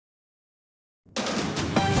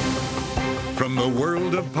From the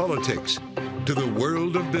world of politics to the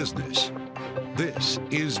world of business, this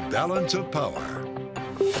is Balance of Power.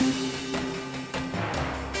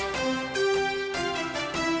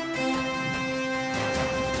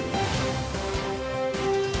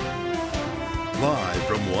 Live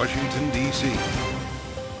from Washington, D.C.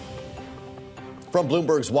 From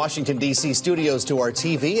Bloomberg's Washington, D.C. studios to our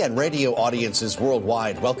TV and radio audiences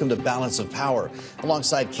worldwide, welcome to Balance of Power.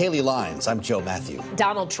 Alongside Kaylee Lyons, I'm Joe Matthew.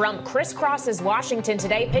 Donald Trump crisscrosses Washington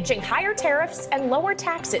today, pitching higher tariffs and lower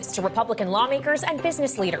taxes to Republican lawmakers and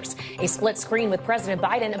business leaders. A split screen with President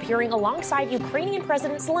Biden appearing alongside Ukrainian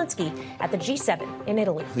President Zelensky at the G7 in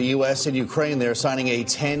Italy. The U.S. and Ukraine, they're signing a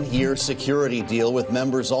 10-year security deal, with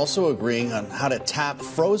members also agreeing on how to tap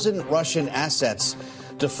frozen Russian assets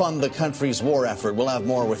to fund the country's war effort. We'll have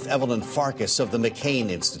more with Evelyn Farkas of the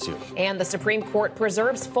McCain Institute. And the Supreme Court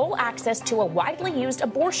preserves full access to a widely used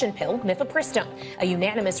abortion pill, Mifepristone, a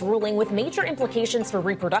unanimous ruling with major implications for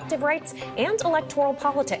reproductive rights and electoral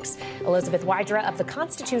politics. Elizabeth Wydra of the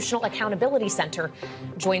Constitutional Accountability Center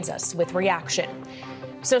joins us with reaction.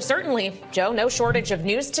 So certainly, Joe, no shortage of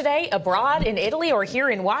news today abroad, in Italy, or here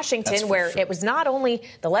in Washington, where it was not only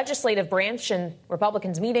the legislative branch and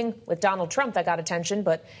Republicans meeting with Donald Trump that got attention,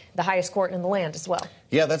 but the highest court in the land as well.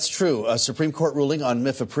 Yeah, that's true. A Supreme Court ruling on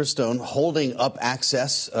Mifepristone holding up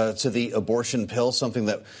access to the abortion pill, something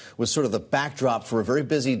that was sort of the backdrop for a very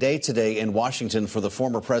busy day today in Washington for the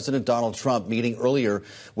former president, Donald Trump, meeting earlier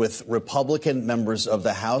with Republican members of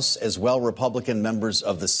the House, as well Republican members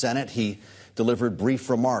of the Senate. He delivered brief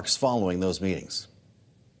remarks following those meetings.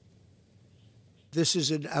 This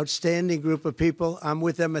is an outstanding group of people. I'm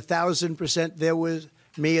with them 1,000%. They're with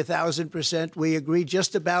me 1,000%. We agree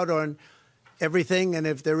just about on everything, and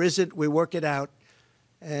if there isn't, we work it out.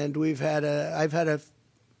 And I've had a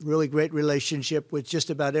really great relationship with just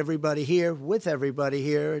about everybody here,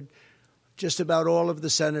 and just about all of the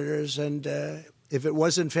senators. And if it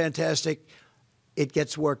wasn't fantastic, it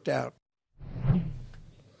gets worked out.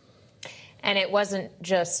 And it wasn't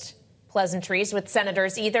just pleasantries with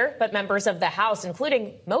senators either, but members of the House,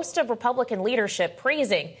 including most of Republican leadership,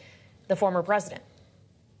 praising the former president.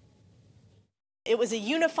 It was a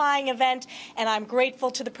unifying event, and I'm grateful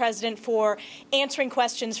to the president for answering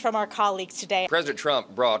questions from our colleagues today. President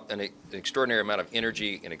Trump brought an extraordinary amount of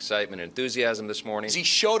energy and excitement and enthusiasm this morning. He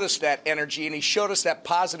showed us that energy, and he showed us that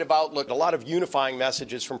positive outlook. A lot of unifying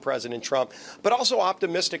messages from President Trump, but also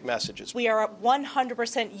optimistic messages. We are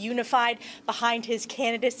 100% unified behind his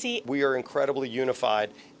candidacy. We are incredibly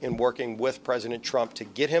unified in working with President Trump to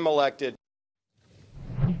get him elected.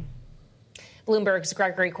 Bloomberg's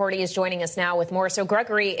Gregory Korte is joining us now with more. So,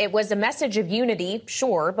 Gregory, it was a message of unity,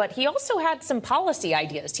 sure, but he also had some policy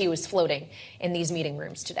ideas he was floating in these meeting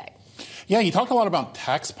rooms today. Yeah, he talked a lot about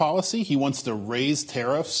tax policy. He wants to raise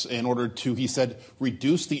tariffs in order to, he said,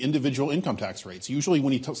 reduce the individual income tax rates. Usually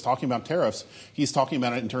when he's talking about tariffs, he's talking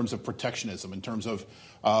about it in terms of protectionism, in terms of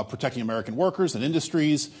protecting American workers and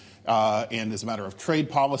industries, and as a matter of trade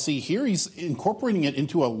policy. Here he's incorporating it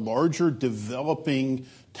into a larger developing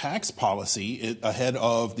tax policy ahead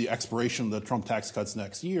of the expiration of the Trump tax cuts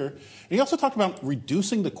next year. And he also talked about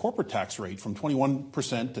reducing the corporate tax rate from 21%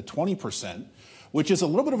 to 20%, which is a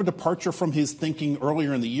little bit of a departure from his thinking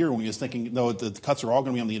earlier in the year when he was thinking, no, the cuts are all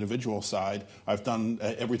going to be on the individual side. I've done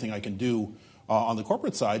everything I can do on the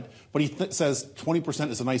corporate side. But he says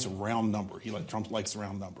 20% is a nice round number. Trump likes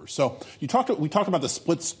round numbers. So we talked about the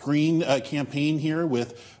split screen campaign here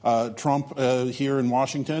with Trump here in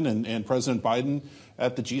Washington and President Biden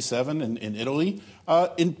at the G7 in Italy.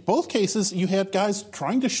 In both cases, you had guys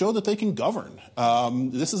trying to show that they can govern.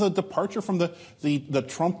 This is a departure from the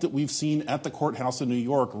Trump that we've seen at the courthouse in New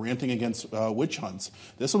York ranting against witch hunts.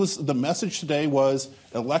 The message today was,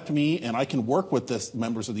 elect me and I can work with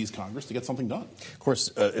members of these Congress to get something done. Of course,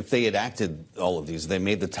 if they had acted all of these, they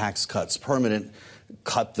made the tax cuts permanent,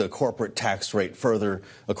 cut the corporate tax rate further.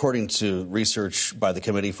 According to research by the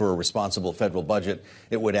Committee for a Responsible Federal Budget,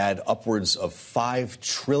 it would add upwards of $5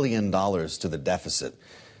 trillion to the deficit.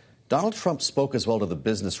 Donald Trump spoke as well to the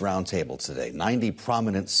Business Roundtable today. 90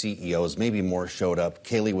 prominent CEOs, maybe more, showed up.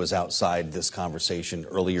 Kaylee was outside this conversation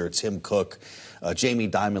earlier. Tim Cook, Jamie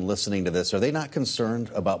Dimon listening to this. Are they not concerned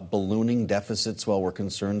about ballooning deficits while we're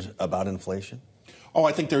concerned about inflation? Oh,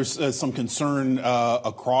 I think there's some concern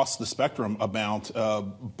across the spectrum about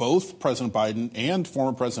both President Biden and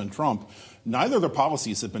former President Trump. Neither of their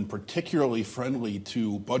policies have been particularly friendly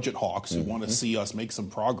to budget hawks who want to see us make some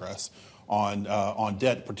progress on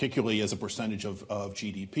debt, particularly as a percentage of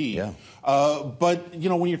GDP. Yeah. But,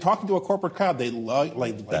 when you're talking to a corporate crowd, they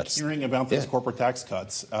like hearing about those corporate tax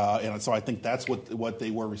cuts. And so I think that's what they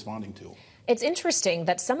were responding to. It's interesting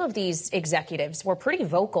that some of these executives were pretty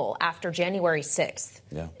vocal after January 6th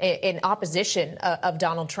in opposition of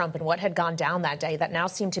Donald Trump and what had gone down that day that now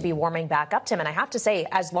seem to be warming back up to him. And I have to say,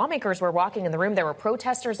 as lawmakers were walking in the room, there were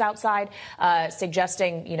protesters outside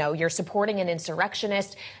suggesting, you're supporting an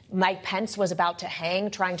insurrectionist. Mike Pence was about to hang,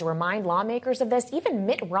 trying to remind lawmakers of this. Even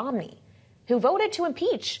Mitt Romney, who voted to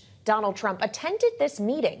impeach Donald Trump, attended this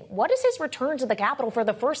meeting. What is his return to the Capitol for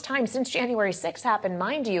the first time since January 6th happened?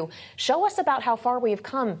 Mind you, show us about how far we have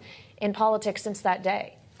come in politics since that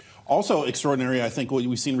day. Also extraordinary, I think, what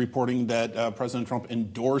we've seen reporting that President Trump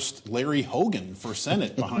endorsed Larry Hogan for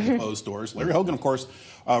Senate behind closed doors. Larry Hogan, of course,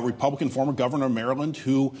 a Republican former governor of Maryland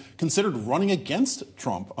who considered running against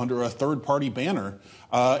Trump under a third-party banner.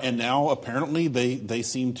 And now, apparently, they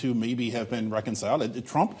seem to maybe have been reconciled.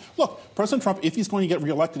 President Trump, if he's going to get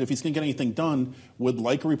reelected, if he's going to get anything done, would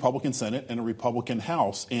like a Republican Senate and a Republican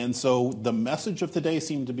House. And so the message of today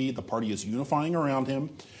seemed to be the party is unifying around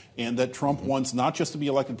him, and that Trump wants not just to be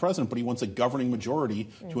elected president, but he wants a governing majority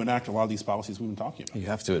to enact a lot of these policies we've been talking about. You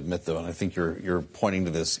have to admit, though, and I think you're pointing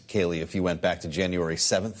to this, Kayleigh, if you went back to January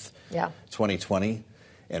 7th, 2020,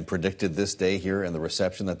 and predicted this day here and the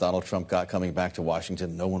reception that Donald Trump got coming back to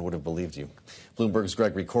Washington, no one would have believed you. Bloomberg's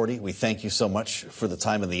Gregory Korte, we thank you so much for the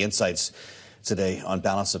time and the insights today on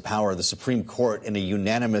Balance of Power. The Supreme Court, in a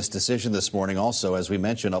unanimous decision this morning, also, as we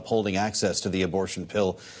mentioned, upholding access to the abortion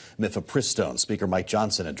pill Mifepristone. Speaker Mike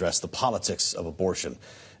Johnson addressed the politics of abortion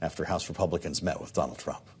after House Republicans met with Donald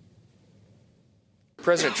Trump.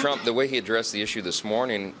 President Trump, the way he addressed the issue this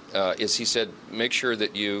morning is he said, make sure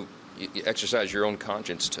that you exercise your own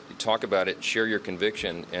conscience, talk about it, share your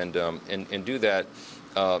conviction, and do that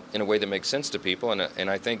in a way that makes sense to people.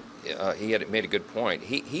 And I think he had made a good point.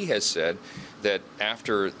 He has said that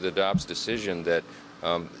after the Dobbs decision that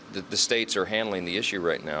the states are handling the issue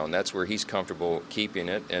right now, and that's where he's comfortable keeping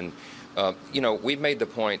it. And we've made the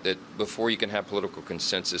point that before you can have political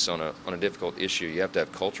consensus on a difficult issue, you have to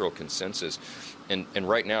have cultural consensus. And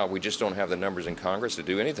right now, we just don't have the numbers in Congress to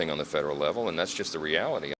do anything on the federal level, and that's just the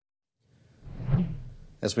reality.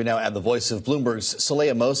 As we now add the voice of Bloomberg's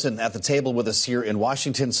Saleha Mohsin at the table with us here in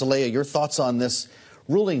Washington. Saleha, your thoughts on this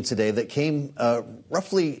ruling today that came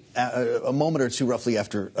roughly a moment or two roughly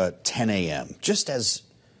after 10 a.m., just as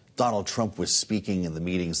Donald Trump was speaking in the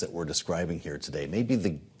meetings that we're describing here today, maybe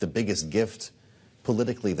the biggest gift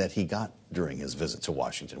politically that he got during his visit to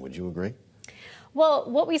Washington. Would you agree? Well,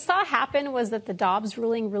 what we saw happen was that the Dobbs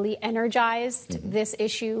ruling really energized this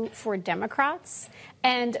issue for Democrats.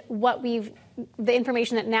 And the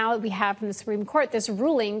information that now we have from the Supreme Court, this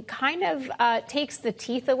ruling kind of takes the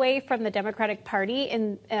teeth away from the Democratic Party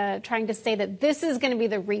in trying to say that this is going to be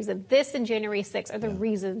the reason, this and January 6th are the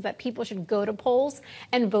reasons that people should go to polls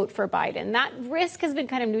and vote for Biden. That risk has been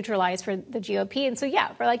kind of neutralized for the GOP. And so,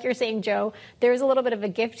 for like you're saying, Joe, there's a little bit of a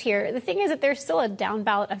gift here. The thing is that there's still a down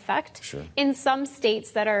ballot effect in some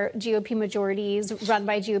states that are GOP majorities run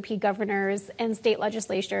by GOP governors and state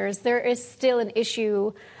legislatures. There is still an issue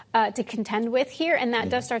to contend with here, and that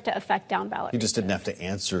does start to affect down ballot. He just didn't have to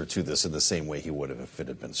answer to this in the same way he would have if it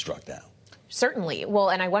had been struck down. Certainly. Well,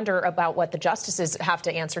 and I wonder about what the justices have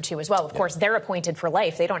to answer to as well. Of course, they're appointed for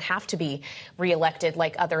life. They don't have to be reelected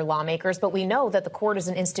like other lawmakers. But we know that the court as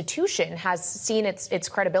an institution has seen its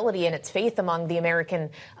credibility and its faith among the American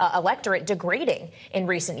electorate degrading in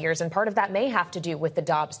recent years. And part of that may have to do with the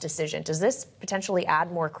Dobbs decision. Does this potentially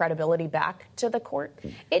add more credibility back to the court?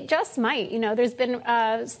 It just might. There's been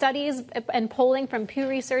studies and polling from Pew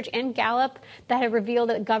Research and Gallup that have revealed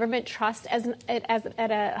that government trust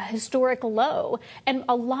at a historic low. And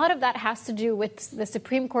a lot of that has to do with the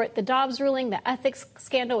Supreme Court, the Dobbs ruling, the ethics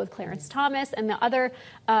scandal with Clarence Thomas, and the other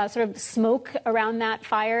sort of smoke around that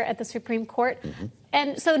fire at the Supreme Court.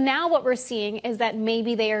 And so now what we're seeing is that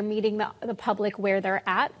maybe they are meeting the public where they're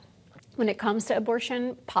at when it comes to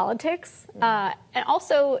abortion politics. And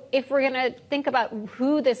also, if we're going to think about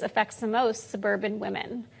who this affects the most, suburban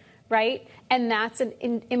women, right? And that's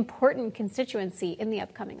an important constituency in the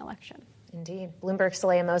upcoming election. Indeed. Bloomberg's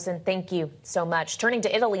Saleha Mohsin, thank you so much. Turning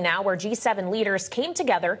to Italy now, where G7 leaders came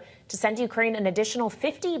together to send Ukraine an additional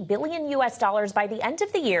 $50 billion by the end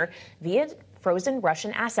of the year via frozen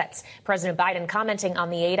Russian assets. President Biden commenting on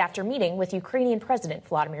the aid after meeting with Ukrainian President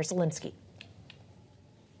Volodymyr Zelensky.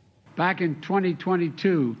 Back in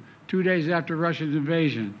 2022, 2 days after Russia's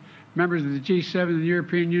invasion, members of the G7 and the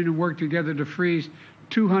European Union worked together to freeze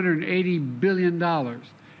 $280 billion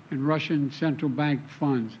in Russian central bank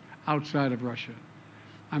funds outside of Russia.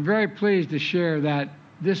 I'm very pleased to share that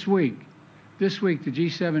this week, the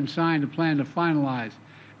G7 signed a plan to finalize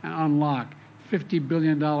and unlock $50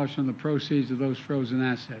 billion from the proceeds of those frozen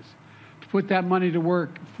assets to put that money to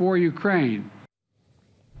work for Ukraine.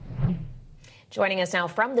 Joining us now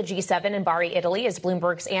from the G7 in Bari, Italy, is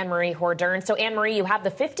Bloomberg's Annmarie Hordern. So, Annmarie, you have the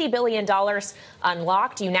 $50 billion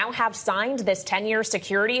unlocked. You now have signed this 10-year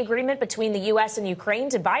security agreement between the U.S. and Ukraine.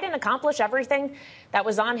 Did Biden accomplish everything that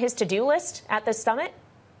was on his to-do list at this summit?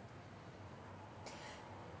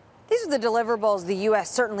 These are the deliverables the U.S.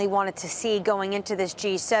 certainly wanted to see going into this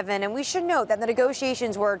G7. And we should note that the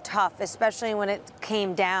negotiations were tough, especially when it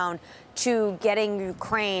came down to getting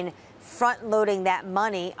Ukraine front-loading that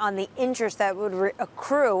money on the interest that would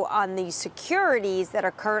accrue on the securities that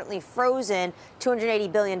are currently frozen,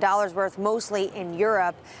 $280 billion worth, mostly in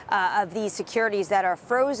Europe, of these securities that are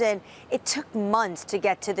frozen. It took months to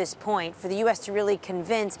get to this point for the U.S. to really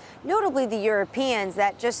convince, notably the Europeans,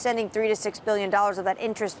 that just sending $3 to $6 billion of that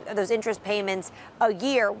interest, those interest payments a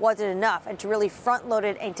year wasn't enough, and to really front-load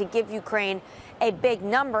it and to give Ukraine a big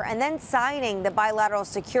number, and then signing the Bilateral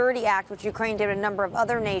Security Act, which Ukraine did with a number of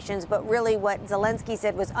other nations, but really what Zelensky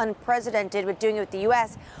said was unprecedented with doing it with the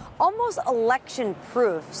U.S., almost election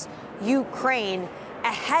proofs Ukraine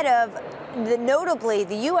ahead of notably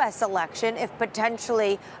the U.S. election, if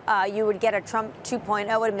potentially you would get a Trump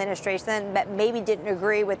 2.0 administration that maybe didn't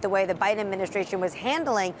agree with the way the Biden administration was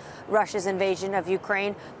handling Russia's invasion of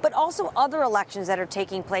Ukraine, but also other elections that are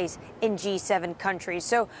taking place in G7 countries.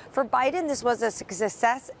 So for Biden, this was a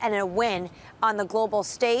success and a win on the global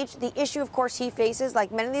stage. The issue, of course, he faces,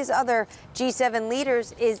 like many of these other G7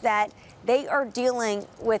 leaders, is that they are dealing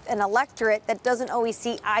with an electorate that doesn't always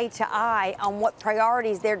see eye to eye on what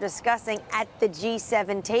priorities they're discussing at the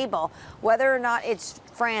G7 table. Whether or not it's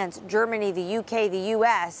France, Germany, the UK, the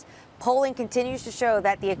US, polling continues to show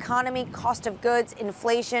that the economy, cost of goods,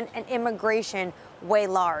 inflation, and immigration weigh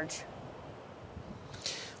large.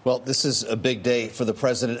 Well, this is a big day for the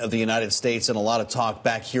President of the United States, and a lot of talk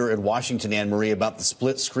back here in Washington, Annmarie, about the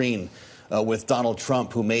split screen with Donald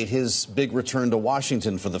Trump, who made his big return to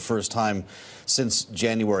Washington for the first time since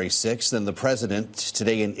January 6th. And the president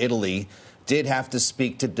today in Italy did have to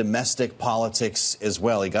speak to domestic politics as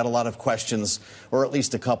well. He got a lot of questions, or at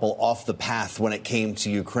least a couple, off the path when it came to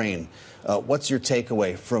Ukraine. What's your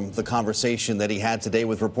takeaway from the conversation that he had today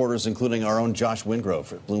with reporters, including our own Josh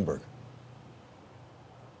Wingrove at Bloomberg?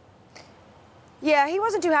 Yeah, he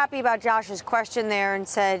wasn't too happy about Josh's question there and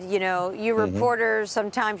said, you know, you reporters,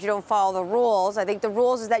 sometimes you don't follow the rules. I think the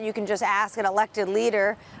rules is that you can just ask an elected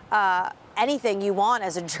leader anything you want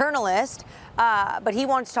as a journalist. But he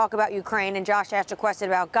wants to talk about Ukraine, and Josh asked a question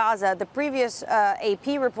about Gaza. The previous AP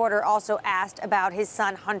reporter also asked about his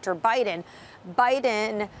son, Hunter Biden.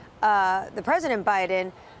 The President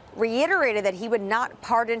Biden reiterated that he would not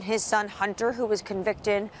pardon his son Hunter, who was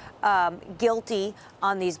convicted guilty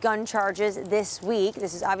on these gun charges this week.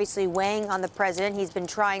 This is obviously weighing on the president. He's been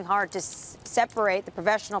trying hard to separate the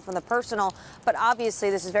professional from the personal, but obviously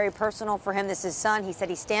this is very personal for him. This is his son. He said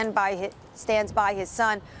he stands by his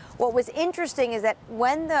son. What was interesting is that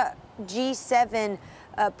when the G7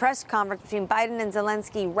 press conference between Biden and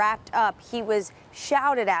Zelensky wrapped up, he was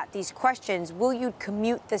shouted at these questions: will you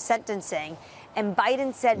commute the sentencing? And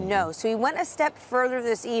Biden said no. So he went a step further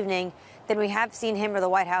this evening than we have seen him or the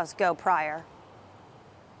White House go prior.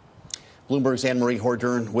 Bloomberg's Annmarie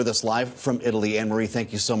Hordern with us live from Italy. Annmarie,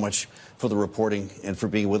 thank you so much for the reporting and for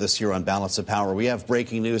being with us here on Balance of Power. We have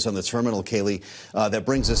breaking news on the terminal, Kaylee, that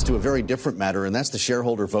brings us to a very different matter, and that's the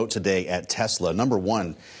shareholder vote today at Tesla. Number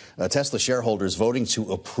one, Tesla shareholders voting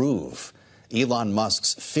to approve Elon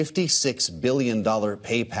Musk's $56 billion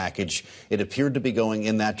pay package. It appeared to be going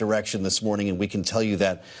in that direction this morning, and we can tell you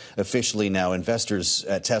that officially now. Investors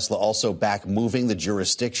at Tesla also back moving the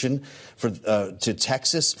jurisdiction to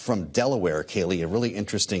Texas from Delaware. Kaylee, a really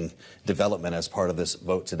interesting development as part of this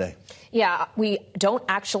vote today. Yeah, we don't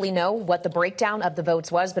actually know what the breakdown of the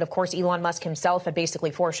votes was, but of course Elon Musk himself had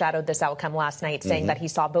basically foreshadowed this outcome last night, saying that he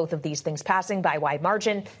saw both of these things passing by wide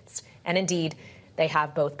margin, and indeed they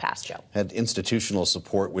have both passed, Joe. Had institutional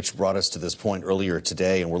support, which brought us to this point earlier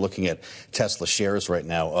today, and we're looking at Tesla shares right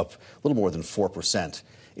now up a little more than 4%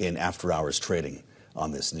 in after-hours trading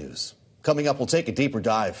on this news. Coming up, we'll take a deeper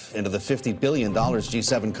dive into the $50 billion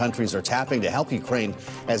G7 countries are tapping to help Ukraine,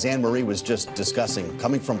 as Annmarie was just discussing,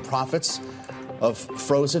 coming from profits of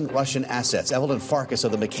frozen Russian assets. Evelyn Farkas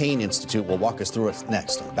of the McCain Institute will walk us through it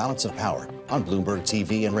next on Balance of Power on Bloomberg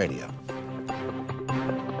TV and radio.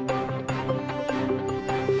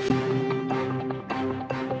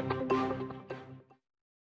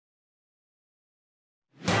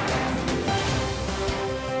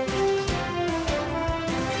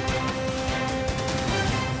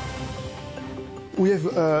 we have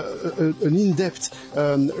an in-depth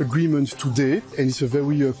agreement today, and it's a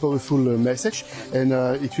very powerful message, and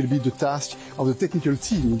it will be the task of the technical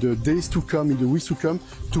team in the days to come, in the weeks to come,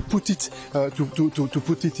 to put it to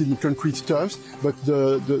put it in concrete terms. But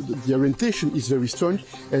the orientation is very strong,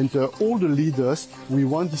 and all the leaders, we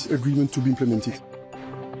want this agreement to be implemented.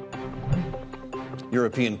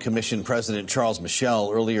 European Commission President Charles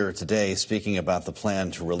Michel earlier today speaking about the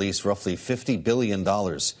plan to release roughly $50 billion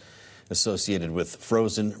associated with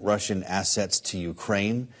frozen Russian assets to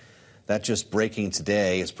Ukraine. That just breaking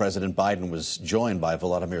today as President Biden was joined by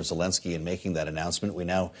Volodymyr Zelensky in making that announcement. We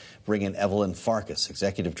now bring in Evelyn Farkas,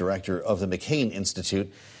 Executive Director of the McCain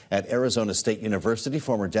Institute at Arizona State University,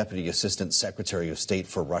 former Deputy Assistant Secretary of State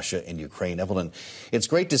for Russia and Ukraine. Evelyn, it's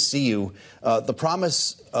great to see you. The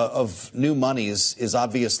promise of new monies is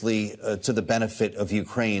obviously to the benefit of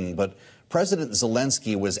Ukraine, but President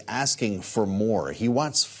Zelensky was asking for more. He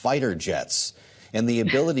wants fighter jets and the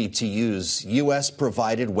ability to use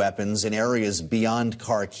U.S.-provided weapons in areas beyond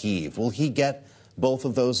Kharkiv. Will he get both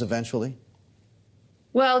of those eventually?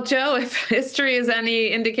 Well, Joe, if history is any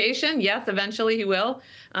indication, yes, eventually he will.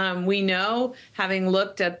 We know, having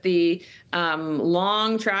looked at the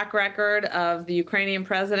long track record of the Ukrainian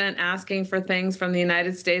president asking for things from the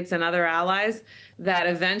United States and other allies, that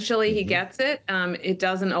eventually he gets it. It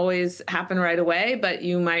doesn't always happen right away, but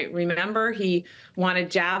you might remember he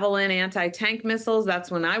wanted Javelin anti-tank missiles.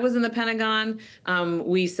 That's when I was in the Pentagon.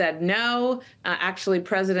 We said no. Actually,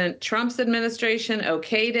 President Trump's administration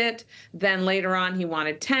okayed it. Then later on, he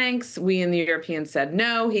wanted tanks. We in the Europeans said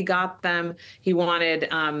no. He got them. He wanted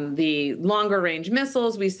the longer range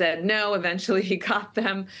missiles. We said no. Eventually, he got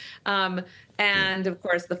them. And of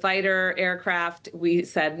course, the fighter aircraft, we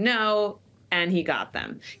said no. And he got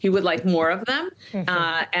them. He would like more of them,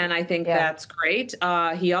 and I think that's great.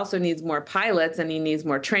 He also needs more pilots, and he needs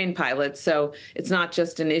more trained pilots. So it's not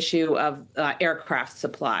just an issue of aircraft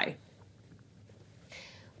supply.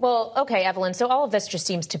 Well, okay, Evelyn, so all of this just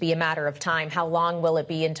seems to be a matter of time. How long will it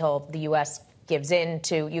be until the U.S. gives in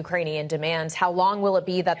to Ukrainian demands? How long will it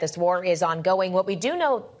be that this war is ongoing? What we do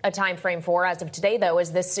know a time frame for as of today, though,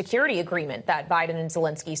 is this security agreement that Biden and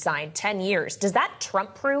Zelensky signed, 10 years. Does that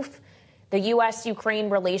Trump-proof the U.S.-Ukraine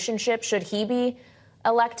relationship, should he be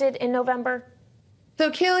elected in November? So,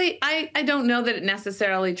 Kayleigh, I don't know that it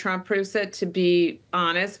necessarily Trump-proofs it, to be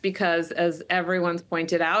honest, because as everyone's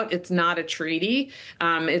pointed out, it's not a treaty.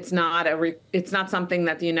 It's not something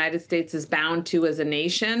that the United States is bound to as a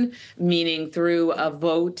nation, meaning through a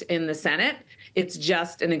vote in the Senate. It's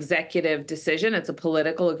just an executive decision. It's a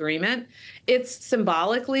political agreement. It's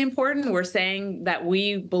symbolically important. We're saying that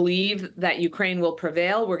we believe that Ukraine will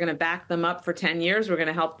prevail. We're going to back them up for 10 years. We're going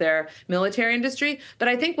to help their military industry. But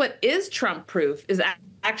I think what is Trump-proof is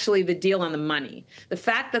actually the deal on the money. The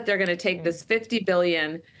fact that they're going to take this $50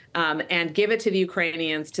 billion and give it to the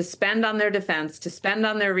Ukrainians to spend on their defense, to spend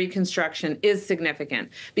on their reconstruction is significant,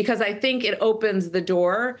 because I think it opens the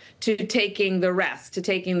door to taking the rest, to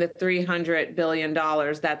taking the $300 billion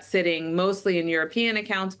that's sitting mostly in European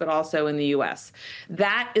accounts, but also in the U.S.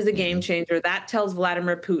 That is a game changer. That tells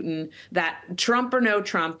Vladimir Putin that Trump or no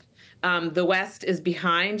Trump, the West is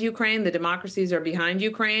behind Ukraine. The democracies are behind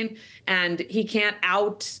Ukraine, and he can't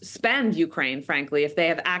outspend Ukraine, frankly, if they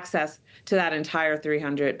have access to that entire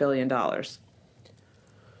 $300 billion.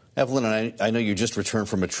 Evelyn, I know you just returned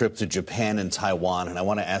from a trip to Japan and Taiwan, and I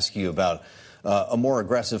want to ask you about a more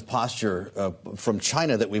aggressive posture from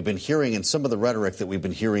China that we've been hearing, and some of the rhetoric that we've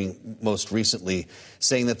been hearing most recently,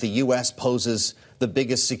 saying that the U.S. poses the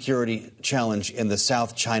biggest security challenge in the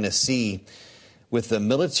South China Sea, with the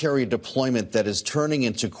military deployment that is turning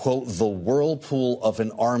into, quote, the whirlpool of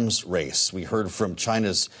an arms race. We heard from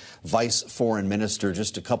China's vice foreign minister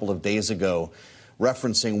just a couple of days ago,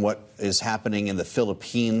 referencing what is happening in the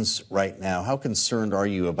Philippines right now. How concerned are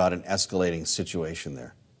you about an escalating situation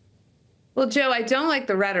there? Well, Joe, I don't like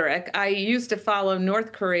the rhetoric. I used to follow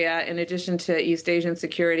North Korea in addition to East Asian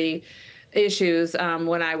security issues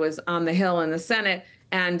when I was on the Hill in the Senate.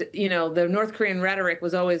 And, you know, the North Korean rhetoric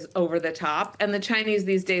was always over the top. And the Chinese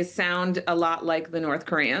these days sound a lot like the North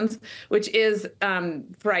Koreans, which is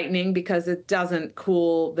frightening because it doesn't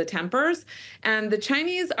cool the tempers. And the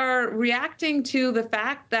Chinese are reacting to the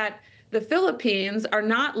fact that the Philippines are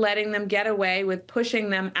not letting them get away with pushing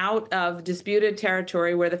them out of disputed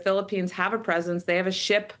territory where the Philippines have a presence. They have a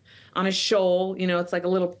ship on a shoal. You know, it's like a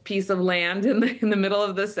little piece of land in the middle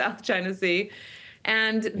of the South China Sea.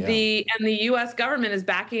 And the U.S. government is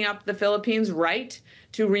backing up the Philippines' right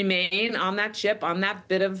to remain on that ship, on that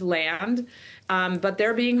bit of land. But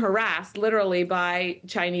they're being harassed literally by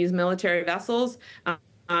Chinese military vessels.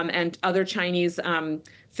 and other Chinese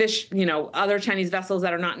other Chinese vessels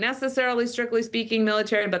that are not necessarily, strictly speaking,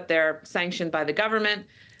 military, but they're sanctioned by the government.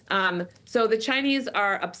 So the Chinese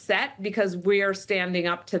are upset because we are standing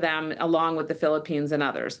up to them along with the Philippines and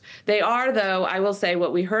others. They are, though, I will say,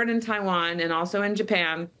 what we heard in Taiwan and also in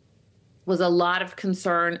Japan was a lot of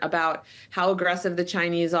concern about how aggressive the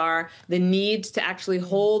Chinese are, the need to actually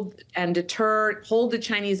hold the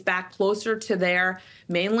Chinese back closer to their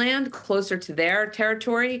mainland, closer to their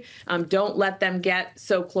territory. Don't let them get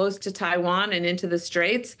so close to Taiwan and into the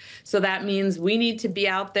straits. So that means we need to be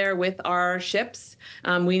out there with our ships.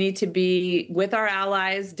 We need to be with our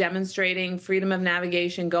allies, demonstrating freedom of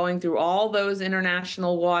navigation, going through all those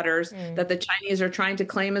international waters that the Chinese are trying to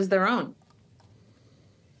claim as their own.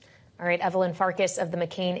 All right, Evelyn Farkas of the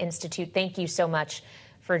McCain Institute, thank you so much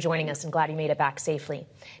for joining us. I'm glad you made it back safely.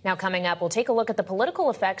 Now, coming up, we'll take a look at the political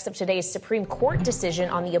effects of today's Supreme Court decision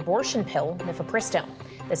on the abortion pill, Mifepristone.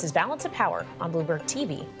 This is Balance of Power on Bloomberg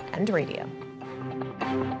TV and radio.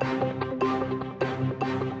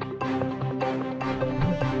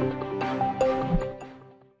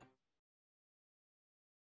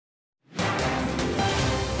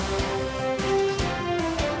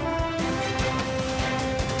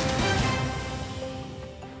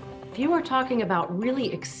 If you are talking about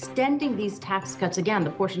really extending these tax cuts, again, the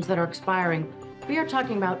portions that are expiring, we are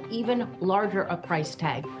talking about even larger a price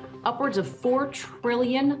tag, upwards of $4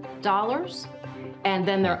 trillion. And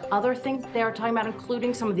then there are other things they are talking about,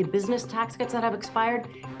 including some of the business tax cuts that have expired,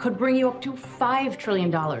 could bring you up to $5 trillion.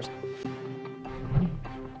 That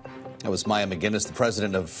was Maya McGinnis, the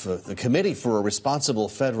president of the Committee for a Responsible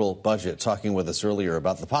Federal Budget, talking with us earlier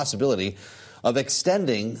about the possibility of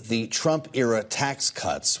extending the Trump-era tax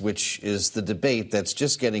cuts, which is the debate that's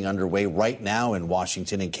just getting underway right now in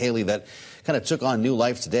Washington. And Kayleigh, that kind of took on new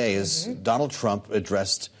life today as Donald Trump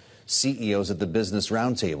addressed CEOs at the Business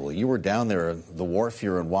Roundtable. You were down there at the wharf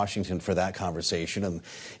here in Washington for that conversation. And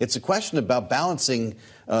it's a question about balancing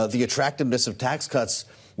the attractiveness of tax cuts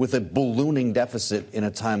with a ballooning deficit in a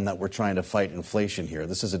time that we're trying to fight inflation here.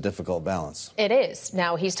 This is a difficult balance. It is.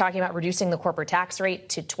 Now, he's talking about reducing the corporate tax rate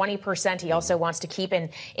to 20%. He also wants to keep in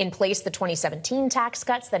place the 2017 tax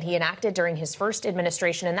cuts that he enacted during his first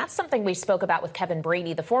administration. And that's something we spoke about with Kevin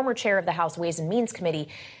Brady, the former chair of the House Ways and Means Committee,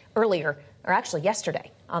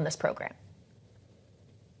 yesterday on this program.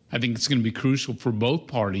 I think it's going to be crucial for both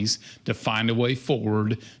parties to find a way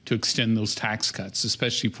forward to extend those tax cuts,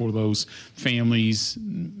 especially for those families,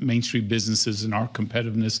 Main Street businesses, and our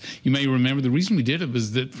competitiveness. You may remember the reason we did it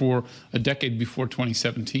was that for a decade before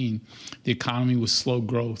 2017, the economy was slow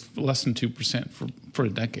growth, less than 2% for a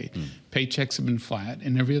decade. Paychecks have been flat,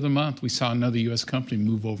 and every other month we saw another U.S. company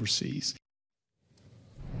move overseas.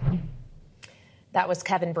 That was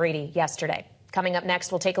Kevin Brady yesterday. Coming up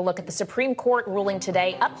next, we'll take a look at the Supreme Court ruling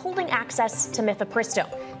today upholding access to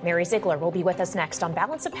Mifepristone. Mary Ziegler will be with us next on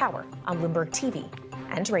Balance of Power on Bloomberg TV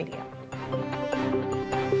and radio.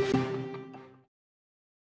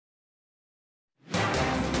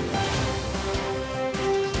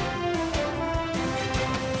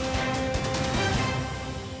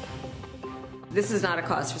 This is not a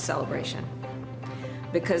cause for celebration,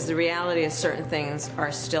 because the reality is certain things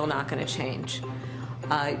are still not going to change.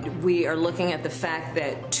 We are looking at the fact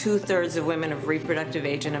that 2/3 of women of reproductive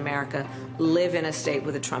age in America live in a state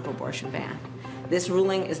with a Trump abortion ban. This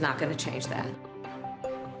ruling is not going to change that.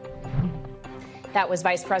 That was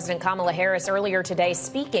Vice President Kamala Harris earlier today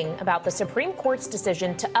speaking about the Supreme Court's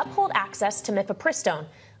decision to uphold access to Mifepristone,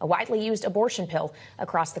 a widely used abortion pill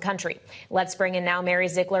across the country. Let's bring in now Mary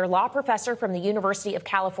Ziegler, law professor from the University of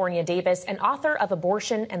California, Davis, and author of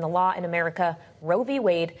Abortion and the Law in America, Roe v.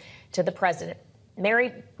 Wade, to the president.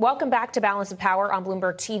 Mary, welcome back to Balance of Power on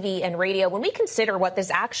Bloomberg TV and radio. When we consider what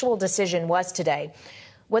this actual decision was today,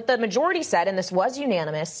 what the majority said, and this was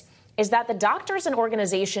unanimous, is that the doctors and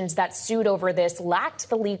organizations that sued over this lacked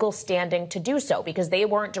the legal standing to do so because they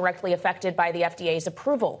weren't directly affected by the FDA's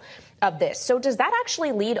approval of this. So does that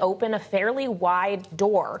actually leave open a fairly wide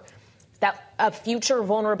door of future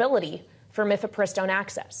vulnerability for Mifepristone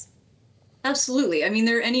access? Absolutely. I mean,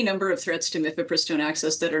 there are any number of threats to Mifepristone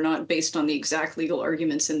access that are not based on the exact legal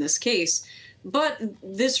arguments in this case. But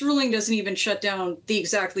this ruling doesn't even shut down the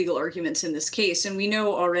exact legal arguments in this case. And we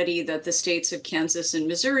know already that the states of Kansas and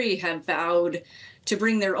Missouri have vowed to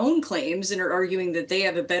bring their own claims and are arguing that they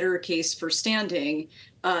have a better case for standing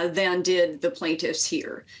than did the plaintiffs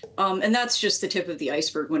here. And that's just the tip of the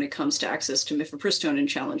iceberg when it comes to access to Mifepristone and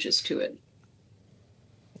challenges to it.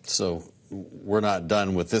 So we're not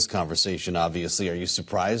done with this conversation, obviously. Are you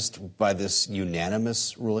surprised by this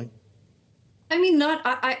unanimous ruling? I mean,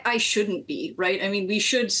 I shouldn't be, right? I mean, we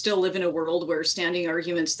should still live in a world where standing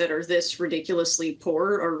arguments that are this ridiculously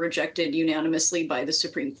poor are rejected unanimously by the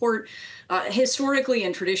Supreme Court. Historically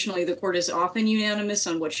and traditionally, the court is often unanimous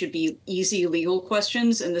on what should be easy legal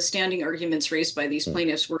questions, and the standing arguments raised by these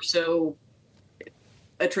plaintiffs were so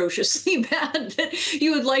atrociously bad that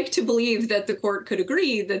you would like to believe that the court could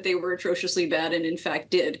agree that they were atrociously bad and in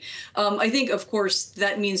fact did. I think, of course,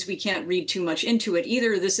 that means we can't read too much into it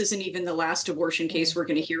either. This isn't even the last abortion case we're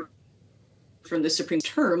going to hear from the Supreme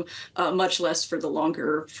term, much less for the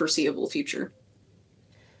longer foreseeable future.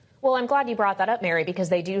 Well, I'm glad you brought that up, Mary, because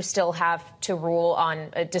they do still have to rule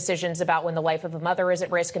on decisions about when the life of a mother is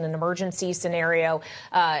at risk in an emergency scenario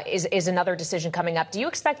is another decision coming up. Do you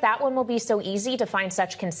expect that one will be so easy to find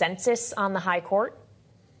such consensus on the high court?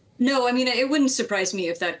 No, I mean, it wouldn't surprise me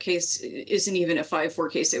if that case isn't even a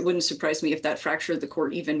 5-4 case. It wouldn't surprise me if that fractured the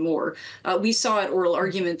court even more. We saw at oral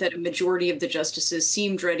argument that a majority of the justices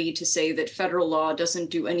seemed ready to say that federal law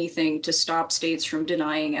doesn't do anything to stop states from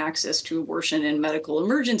denying access to abortion in medical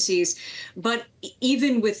emergencies. But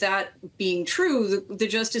even with that being true, the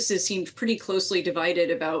justices seemed pretty closely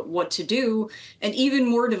divided about what to do, and even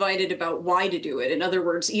more divided about why to do it. In other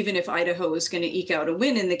words, even if Idaho is going to eke out a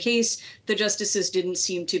win in the case, the justices didn't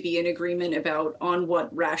seem to be in agreement about on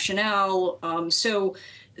what rationale. So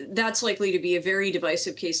that's likely to be a very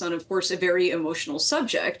divisive case on, of course, a very emotional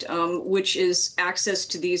subject, which is access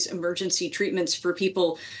to these emergency treatments for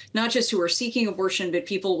people, not just who are seeking abortion, but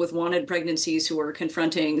people with wanted pregnancies who are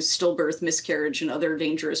confronting stillbirth, miscarriage, and other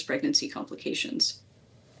dangerous pregnancy complications.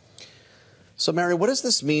 So, Mary, what does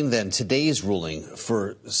this mean then, today's ruling,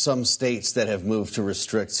 for some states that have moved to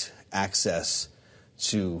restrict access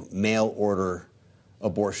to mail order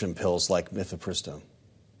abortion pills like Mifepristone?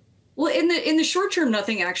 Well, in the short term,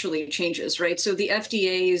 nothing actually changes, right? So the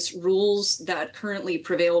FDA's rules that currently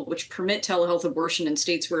prevail, which permit telehealth abortion in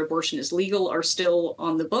states where abortion is legal, are still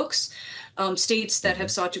on the books. States that have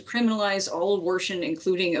sought to criminalize all abortion,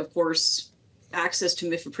 including, of course, access to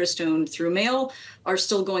Mifepristone through mail, are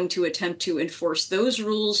still going to attempt to enforce those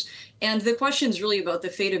rules. And the questions really about the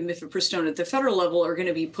fate of Mifepristone at the federal level are going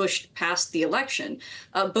to be pushed past the election,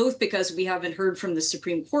 both because we haven't heard from the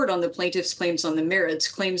Supreme Court on the plaintiffs' claims on the merits,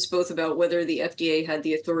 claims both about whether the FDA had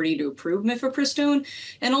the authority to approve Mifepristone,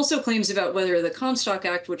 and also claims about whether the Comstock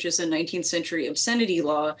Act, which is a 19th century obscenity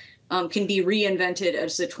law, can be reinvented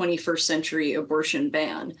as the 21st century abortion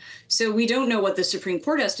ban. So we don't know what the Supreme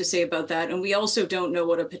Court has to say about that, and we also don't know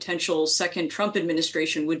what a potential second Trump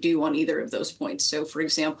administration would do on either of those points. So, for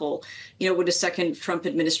example, would a second Trump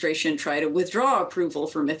administration try to withdraw approval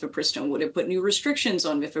for Mifepristone? Would it put new restrictions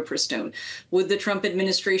on Mifepristone? Would the Trump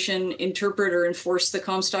administration interpret or enforce the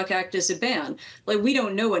Comstock Act as a ban? We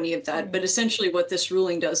don't know any of that, but essentially what this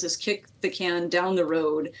ruling does is kick the can down the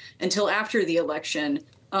road until after the election,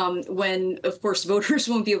 when, of course, voters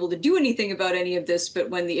won't be able to do anything about any of this, but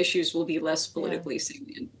when the issues will be less politically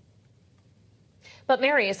salient. But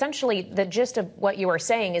Mary, essentially, the gist of what you are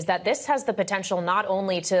saying is that this has the potential not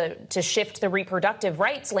only to shift the reproductive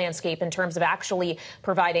rights landscape in terms of actually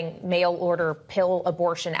providing mail order pill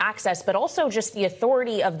abortion access, but also just the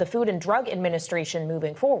authority of the Food and Drug Administration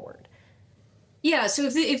moving forward. Yeah, so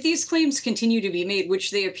if these claims continue to be made, which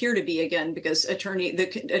they appear to be, again, because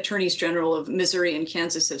the attorneys general of Missouri and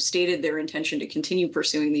Kansas have stated their intention to continue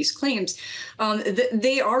pursuing these claims,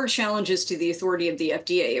 they are challenges to the authority of the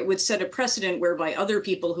FDA. It would set a precedent whereby other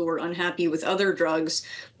people who are unhappy with other drugs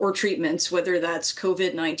or treatments, whether that's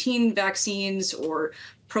COVID-19 vaccines or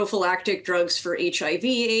prophylactic drugs for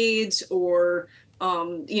HIV/AIDS or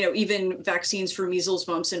even vaccines for measles,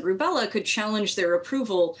 mumps, and rubella, could challenge their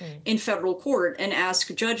approval in federal court and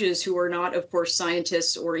ask judges who are not, of course,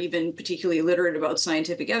 scientists or even particularly literate about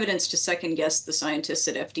scientific evidence to second guess the scientists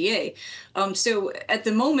at FDA. So at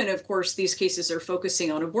the moment, of course, these cases are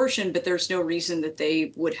focusing on abortion, but there's no reason that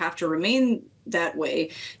they would have to remain that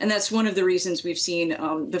way. And that's one of the reasons we've seen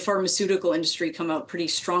the pharmaceutical industry come out pretty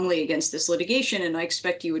strongly against this litigation. And I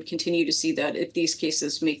expect you would continue to see that if these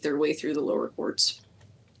cases make their way through the lower courts.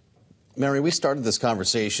 Mary, we started this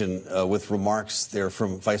conversation with remarks there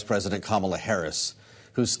from Vice President Kamala Harris,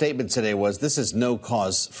 whose statement today was, this is no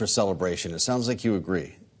cause for celebration. It sounds like you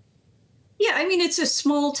agree. Yeah, I mean, it's a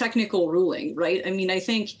small technical ruling, right? I mean, I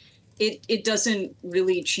think it doesn't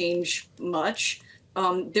really change much.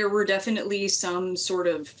 There were definitely some sort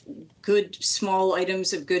of good small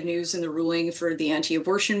items of good news in the ruling for the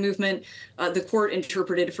anti-abortion movement. The court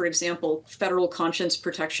interpreted, for example, federal conscience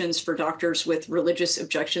protections for doctors with religious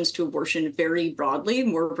objections to abortion very broadly,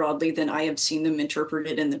 more broadly than I have seen them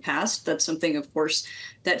interpreted in the past. That's something, of course,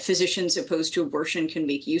 that physicians opposed to abortion can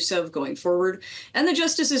make use of going forward. And the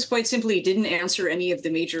justices quite simply didn't answer any of the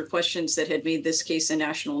major questions that had made this case a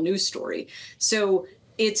national news story. So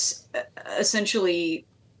it's essentially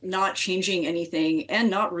not changing anything and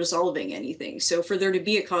not resolving anything. So for there to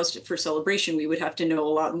be a cause for celebration, we would have to know a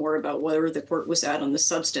lot more about where the court was at on the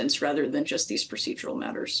substance rather than just these procedural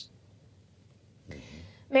matters.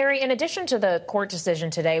 Mary, in addition to the court decision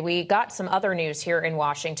today, we got some other news here in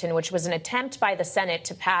Washington, which was an attempt by the Senate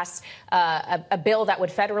to pass a bill that would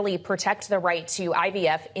federally protect the right to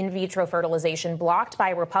IVF, in vitro fertilization, blocked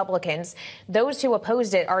by Republicans. Those who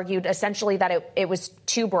opposed it argued essentially that it was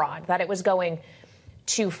too broad, that it was going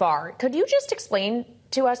too far. Could you just explain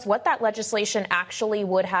to us what that legislation actually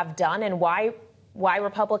would have done and why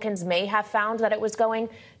Republicans may have found that it was going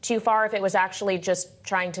too far if it was actually just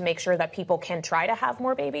trying to make sure that people can try to have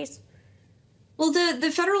more babies? Well,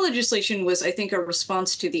 the federal legislation was, I think, a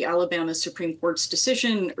response to the Alabama Supreme Court's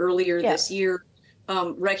decision earlier this year,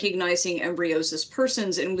 recognizing embryos as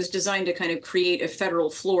persons, and was designed to kind of create a federal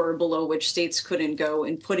floor below which states couldn't go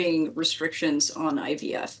in putting restrictions on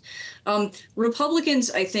IVF.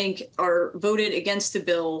 Republicans, I think, are voted against the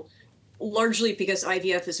bill largely because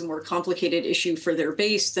IVF is a more complicated issue for their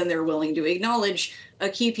base than they're willing to acknowledge. A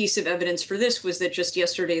key piece of evidence for this was that just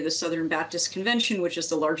yesterday, the Southern Baptist Convention, which is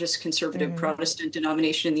the largest conservative Protestant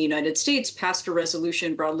denomination in the United States, passed a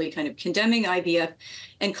resolution broadly kind of condemning IVF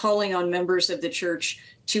and calling on members of the church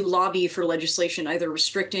to lobby for legislation either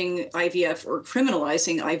restricting IVF or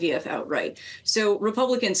criminalizing IVF outright. So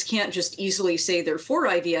Republicans can't just easily say they're for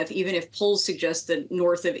IVF, even if polls suggest that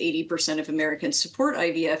north of 80% of Americans support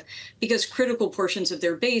IVF, because critical portions of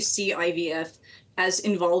their base see IVF as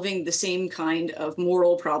involving the same kind of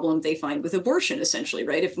moral problem they find with abortion, essentially,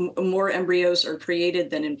 right? If more embryos are created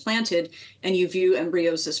than implanted, and you view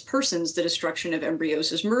embryos as persons, the destruction of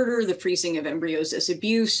embryos as murder, the freezing of embryos as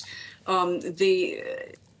abuse, the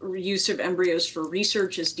use of embryos for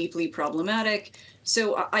research is deeply problematic.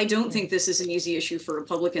 So I don't think this is an easy issue for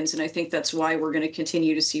Republicans, and I think that's why we're going to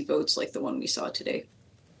continue to see votes like the one we saw today.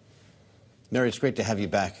 Mary, it's great to have you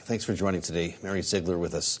back. Thanks for joining today. Mary Ziegler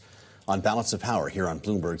with us on Balance of Power here on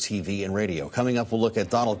Bloomberg TV and radio. Coming up, we'll look at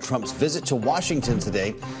Donald Trump's visit to Washington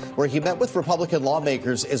today, where he met with Republican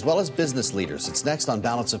lawmakers as well as business leaders. It's next on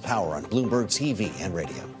Balance of Power on Bloomberg TV and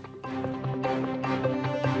radio.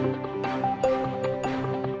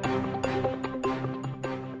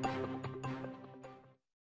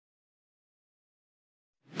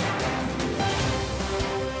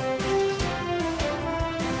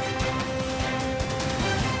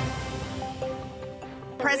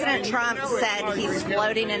 President Trump said he's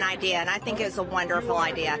floating an idea, and I think it's a wonderful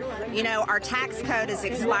idea. You know, our tax code is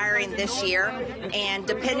expiring this year, and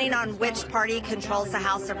depending on which party controls the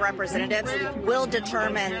House of Representatives will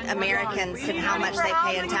determine Americans and how much they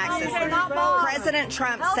pay in taxes. President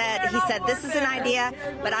Trump said, this is an idea,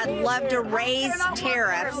 but I'd love to raise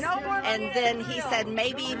tariffs, and then he said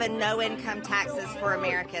maybe even no income taxes for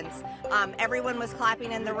Americans. Everyone was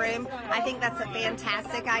clapping in the room. I think that's a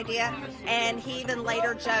fantastic idea, and he even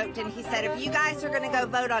later joked and he said, if you guys are going to go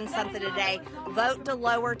vote on something today, vote to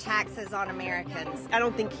lower taxes on Americans. I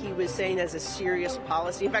don't think he was saying as a serious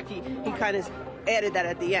policy. In fact, he kind of added that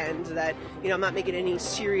at the end that, you know, I'm not making any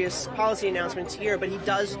serious policy announcements here, but he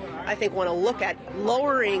does, I think, want to look at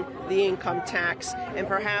lowering the income tax, and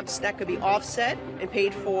perhaps that could be offset and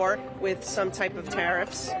paid for with some type of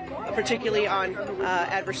tariffs, particularly on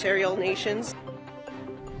adversarial nations.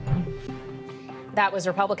 That was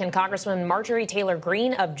Republican Congresswoman Marjorie Taylor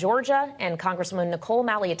Greene of Georgia and Congresswoman Nicole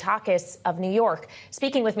Malliotakis of New York,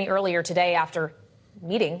 speaking with me earlier today after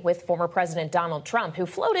meeting with former President Donald Trump, who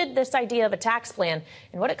floated this idea of a tax plan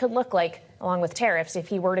and what it could look like along with tariffs if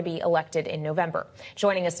he were to be elected in November.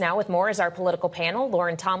 Joining us now with more is our political panel,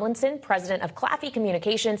 Lauren Tomlinson, president of Claffey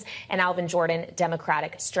Communications, and Alvin Jordan,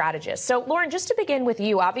 Democratic strategist. So, Lauren, just to begin with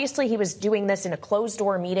you, obviously he was doing this in a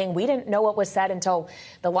closed-door meeting. We didn't know what was said until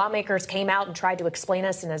the lawmakers came out and tried to explain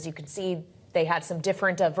us, and as you can see, they had some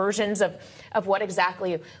different versions of what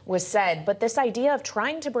exactly was said. But this idea of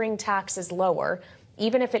trying to bring taxes lower,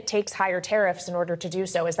 even if it takes higher tariffs in order to do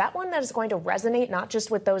so, is that one that is going to resonate not just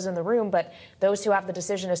with those in the room, but those who have the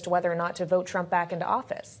decision as to whether or not to vote Trump back into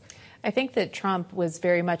office? I think that Trump was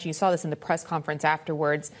very much, you saw this in the press conference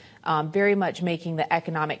afterwards, very much making the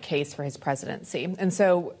economic case for his presidency. And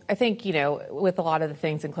so I think, with a lot of the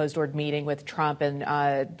things in closed-door meeting with Trump and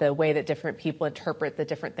the way that different people interpret the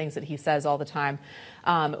different things that he says all the time,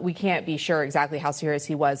 we can't be sure exactly how serious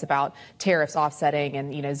he was about tariffs offsetting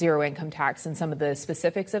and, zero income tax and some of the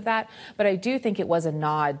specifics of that. But I do think it was a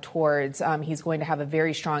nod towards he's going to have a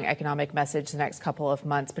very strong economic message the next couple of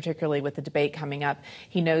months, particularly with the debate coming up.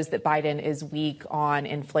 He knows that Biden is weak on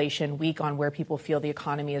inflation, weak on where people feel the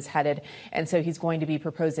economy is headed. And so he's going to be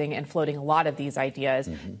proposing and floating a lot of these ideas,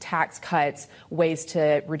 tax cuts, ways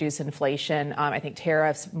to reduce inflation. I think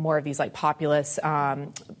tariffs, more of these like populist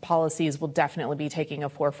policies will definitely be taking a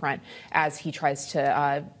forefront as he tries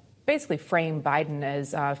to basically frame Biden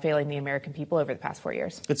as failing the American people over the past 4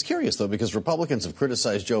 years. It's curious, though, because Republicans have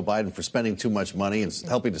criticized Joe Biden for spending too much money and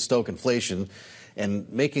helping to stoke inflation. And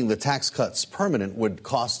making the tax cuts permanent would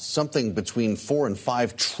cost something between $4 and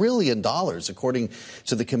 $5 trillion, according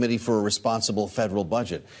to the Committee for a Responsible Federal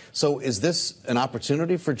Budget. So is this an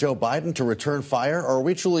opportunity for Joe Biden to return fire, or are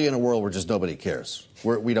we truly in a world where just nobody cares?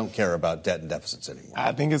 We don't care about debt and deficits anymore?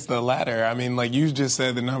 I think it's the latter. I mean, like you just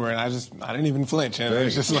said the number, and I didn't even flinch. And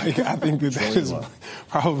it's just like, I think that is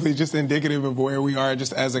probably just indicative of where we are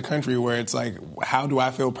just as a country, where it's like, how do I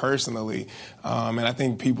feel personally? And I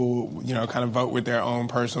think people, kind of vote with their own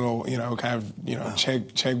personal,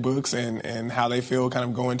 checkbooks and how they feel kind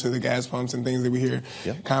of going to the gas pumps and things that we hear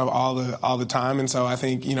kind of all the time. And so I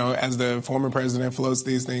think, as the former president floats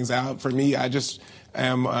these things out, for me, I just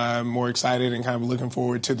am more excited and kind of looking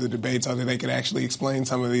forward to the debate so that they could actually explain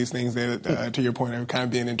some of these things that, to your point, are kind of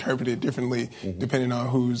being interpreted differently depending on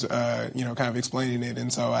who's, kind of explaining it.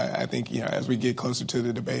 And so I think, as we get closer to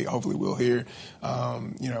the debate, hopefully we'll hear,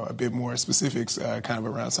 a bit more specifics kind of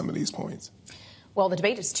around some of these points. Well, the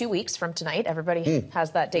debate is 2 weeks from tonight. Everybody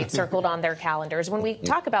has that date circled on their calendars. When we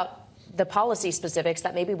talk about the policy specifics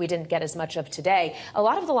that maybe we didn't get as much of today, a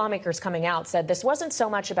lot of the lawmakers coming out said this wasn't so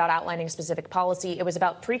much about outlining specific policy. It was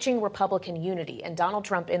about preaching Republican unity, and Donald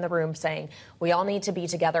Trump in the room saying, we all need to be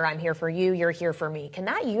together. I'm here for you. You're here for me. Can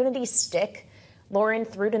that unity stick, Lauren,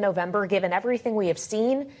 through to November, given everything we have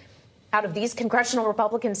seen out of these congressional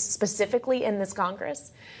Republicans specifically in this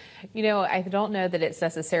Congress? I don't know that it's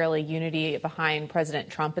necessarily unity behind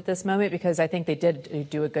President Trump at this moment, because I think they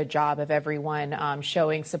did do a good job of everyone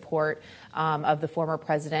showing support of the former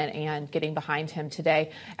president and getting behind him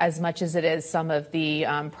today, as much as it is some of the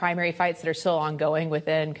primary fights that are still ongoing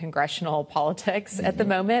within congressional politics at the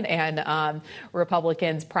moment, and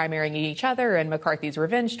Republicans primarying each other and McCarthy's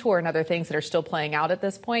revenge tour and other things that are still playing out at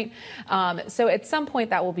this point. So at some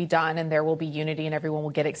point that will be done and there will be unity and everyone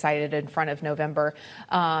will get excited in front of November.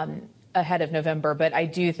 Ahead of November, but I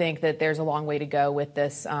do think that there's a long way to go with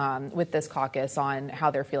this caucus on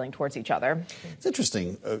how they're feeling towards each other. It's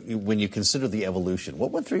interesting when you consider the evolution.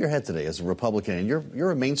 What went through your head today as a Republican? And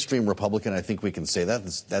you're a mainstream Republican. I think we can say that.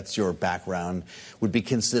 That's your background. Would be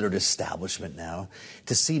considered establishment now.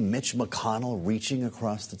 To see Mitch McConnell reaching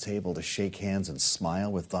across the table to shake hands and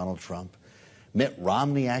smile with Donald Trump. Mitt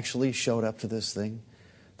Romney actually showed up to this thing.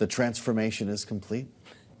 The transformation is complete.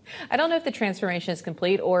 I don't know if the transformation is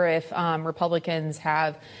complete or if Republicans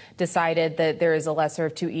have decided that there is a lesser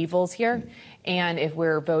of two evils here. And if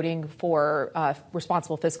we're voting for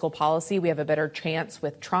responsible fiscal policy, we have a better chance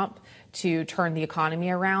with Trump to turn the economy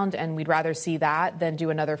around. And we'd rather see that than do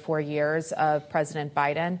another 4 years of President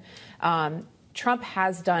Biden. Trump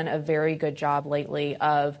has done a very good job lately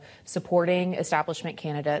of supporting establishment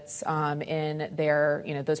candidates in their,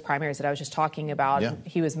 those primaries that I was just talking about. Yeah.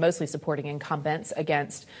 He was mostly supporting incumbents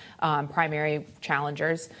against primary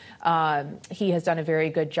challengers. He has done a very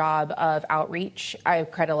good job of outreach. I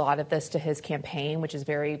credit a lot of this to his campaign, which is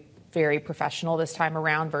very, very professional this time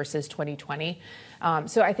around versus 2020.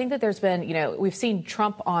 So I think that there's been, we've seen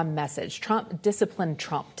Trump on message. Trump disciplined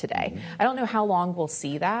Trump today. I don't know how long we'll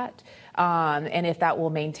see that. And if that will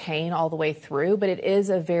maintain all the way through. But it is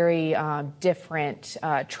a very different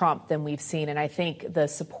Trump than we've seen. And I think the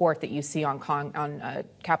support that you see on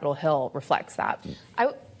Capitol Hill reflects that.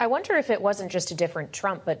 I wonder if it wasn't just a different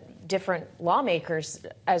Trump, but different lawmakers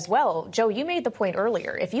as well. Joe, you made the point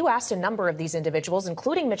earlier. If you asked a number of these individuals,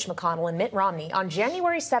 including Mitch McConnell and Mitt Romney, on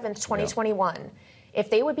January 7th, 2021, if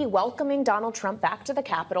they would be welcoming Donald Trump back to the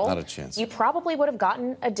Capitol, not a chance. You probably would have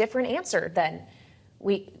gotten a different answer then.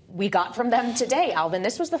 we got from them today, Alvin.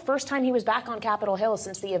 This was the first time he was back on Capitol Hill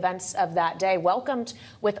since the events of that day, welcomed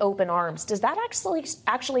with open arms. Does that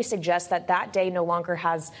actually suggest that that day no longer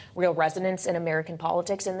has real resonance in American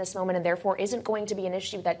politics in this moment and therefore isn't going to be an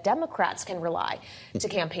issue that Democrats can rely to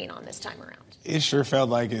campaign on this time around? It sure felt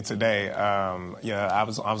like it today. I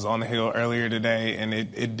was on the Hill earlier today, and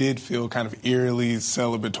it did feel kind of eerily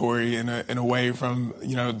celebratory in a way from,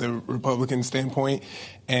 the Republican standpoint.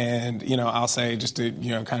 And, I'll say, just to,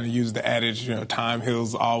 kind of use the adage, time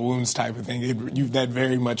heals all wounds type of thing, that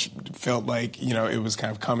very much felt like, it was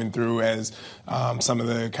kind of coming through as some of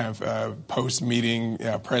the kind of post-meeting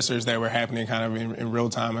pressers that were happening kind of in real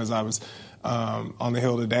time as I was on the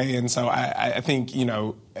Hill today. And so I think,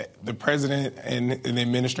 the president and the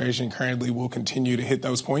administration currently will continue to hit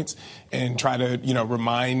those points and try to,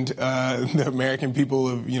 remind the American people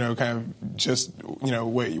of, kind of just,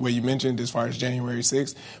 what you mentioned as far as January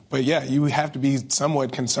 6th. But, yeah, you have to be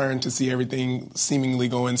somewhat concerned to see everything seemingly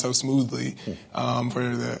going so smoothly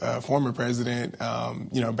for the former president,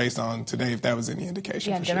 based on today, if that was any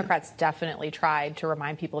indication. Yeah, for Democrats sure. definitely tried to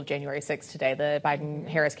remind people of January 6th today. The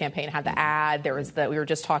Biden-Harris campaign had the ad. There was we were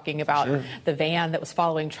just talking about the van that was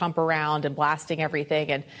following Trump around and blasting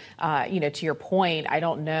everything. And, to your point, I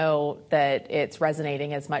don't know that it's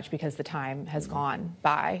resonating as much because the time has gone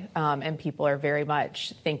by and people are very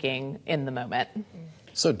much thinking in the moment.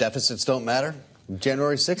 So deficits don't matter?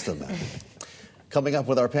 January 6th doesn't matter. Coming up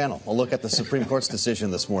with our panel, a look at the Supreme Court's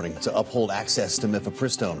decision this morning to uphold access to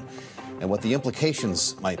Mifepristone and what the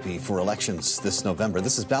implications might be for elections this November.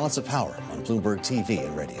 This is Balance of Power on Bloomberg TV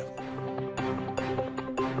and radio.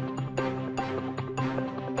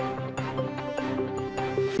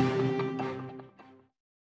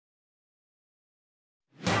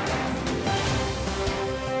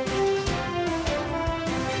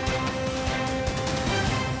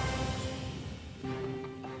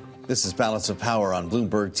 This is Balance of Power on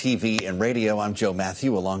Bloomberg TV and radio. I'm Joe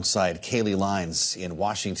Matthew alongside Kaylee Lines in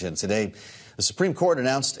Washington. Today, the Supreme Court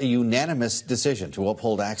announced a unanimous decision to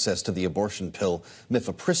uphold access to the abortion pill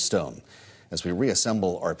Mifepristone. As we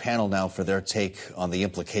reassemble our panel now for their take on the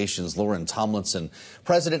implications, Lauren Tomlinson,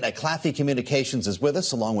 president at Claffey Communications, is with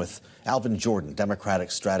us, along with Alvin Jordan,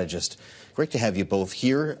 Democratic strategist. Great to have you both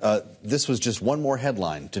here. This was just one more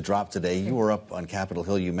headline to drop today. You were up on Capitol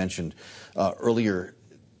Hill, you mentioned earlier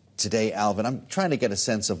today, Alvin. I'm trying to get a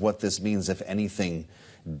sense of what this means, if anything,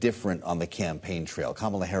 different on the campaign trail.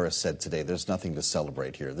 Kamala Harris said today there's nothing to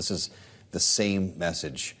celebrate here. This is the same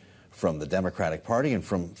message from the Democratic Party and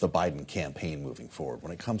from the Biden campaign moving forward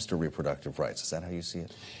when it comes to reproductive rights. Is that how you see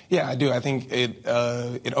it? Yeah, I do. I think it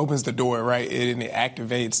opens the door, right? It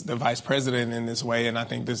activates the vice president in this way, and I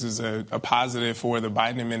think this is a positive for the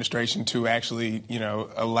Biden administration to actually,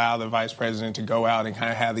 allow the vice president to go out and kind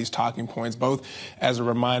of have these talking points, both as a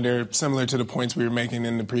reminder, similar to the points we were making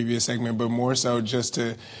in the previous segment, but more so just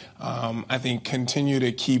to, I think, continue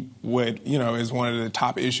to keep what, is one of the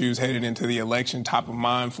top issues headed into the election top of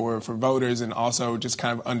mind for voters, and also just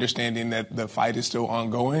kind of understanding that the fight is still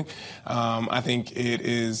ongoing. I think it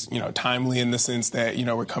is, timely in the sense that,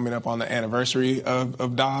 we're coming up on the anniversary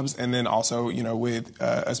of Dobbs, and then also, with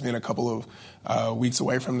us being a couple of weeks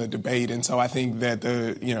away from the debate. And so I think that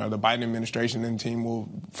the Biden administration and team will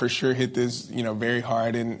for sure hit this, very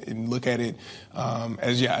hard and look at it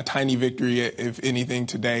as, a tiny victory, if anything,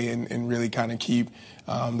 today, and really kind of keep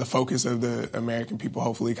the focus of the American people,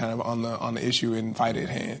 hopefully, kind of on the issue and fight at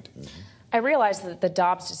hand. I realize that the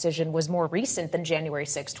Dobbs decision was more recent than January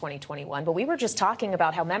 6, 2021, but we were just talking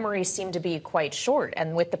about how memories seem to be quite short.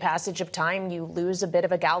 And with the passage of time, you lose a bit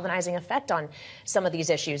of a galvanizing effect on some of these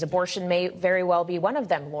issues. Abortion may very well be one of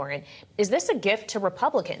them, Lauren. Is this a gift to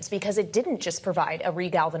Republicans? Because it didn't just provide a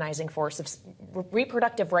regalvanizing force of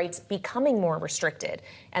reproductive rights becoming more restricted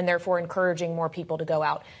and therefore encouraging more people to go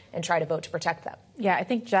out and try to vote to protect them. Yeah, I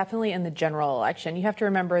think definitely in the general election, you have to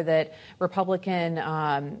remember that Republican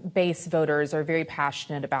base voters are very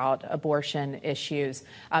passionate about abortion issues,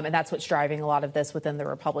 and that's what's driving a lot of this within the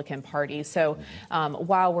Republican Party. So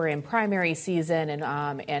while we're in primary season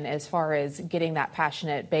and as far as getting that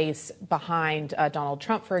passionate base behind Donald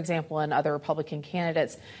Trump, for example, and other Republican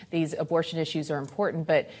candidates, these abortion issues are important.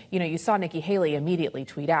 But, you saw Nikki Haley immediately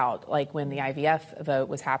tweet out, like when the IVF vote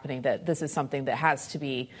was happening, that this is something that has to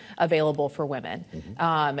be available for women.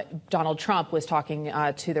 Donald Trump was talking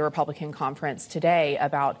to the Republican conference today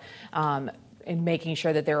about in making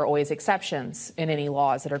sure that there are always exceptions in any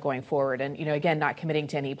laws that are going forward. And, again, not committing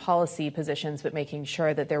to any policy positions, but making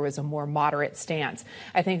sure that there was a more moderate stance.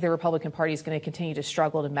 I think the Republican Party is going to continue to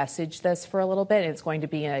struggle to message this for a little bit. And it's going to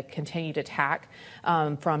be a continued attack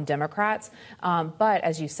from Democrats. But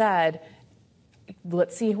as you said,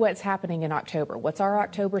 let's see what's happening in October. What's our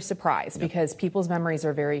October surprise? Because people's memories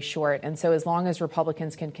are very short. And so as long as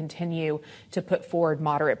Republicans can continue to put forward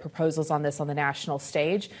moderate proposals on this on the national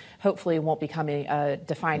stage, hopefully it won't become a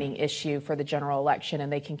defining issue for the general election,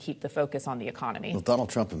 and they can keep the focus on the economy. Well, Donald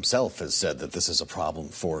Trump himself has said that this is a problem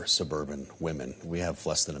for suburban women. We have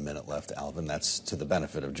less than a minute left, Alvin. That's to the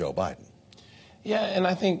benefit of Joe Biden. Yeah, and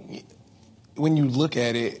I think when you look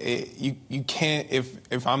at it, you can't,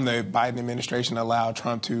 if I'm the Biden administration, allow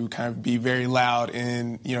Trump to kind of be very loud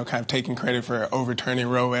in, kind of taking credit for overturning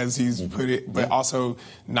Roe, as he's put it, but also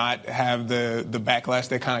not have the backlash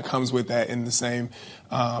that kind of comes with that in the same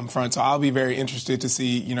front. So I'll be very interested to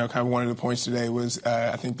see, kind of one of the points today was,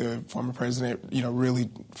 I think the former president, really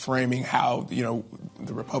framing how,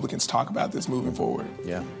 the Republicans talk about this moving forward.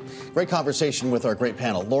 Yeah. Great conversation with our great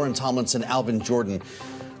panel, Lauren Tomlinson, Alvin Jordan.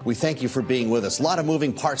 We thank you for being with us. A lot of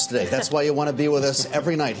moving parts today. That's why you want to be with us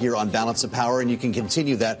every night here on Balance of Power, and you can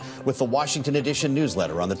continue that with the Washington Edition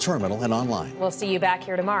newsletter on the terminal and online. We'll see you back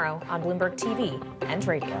here tomorrow on Bloomberg TV and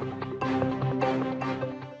radio.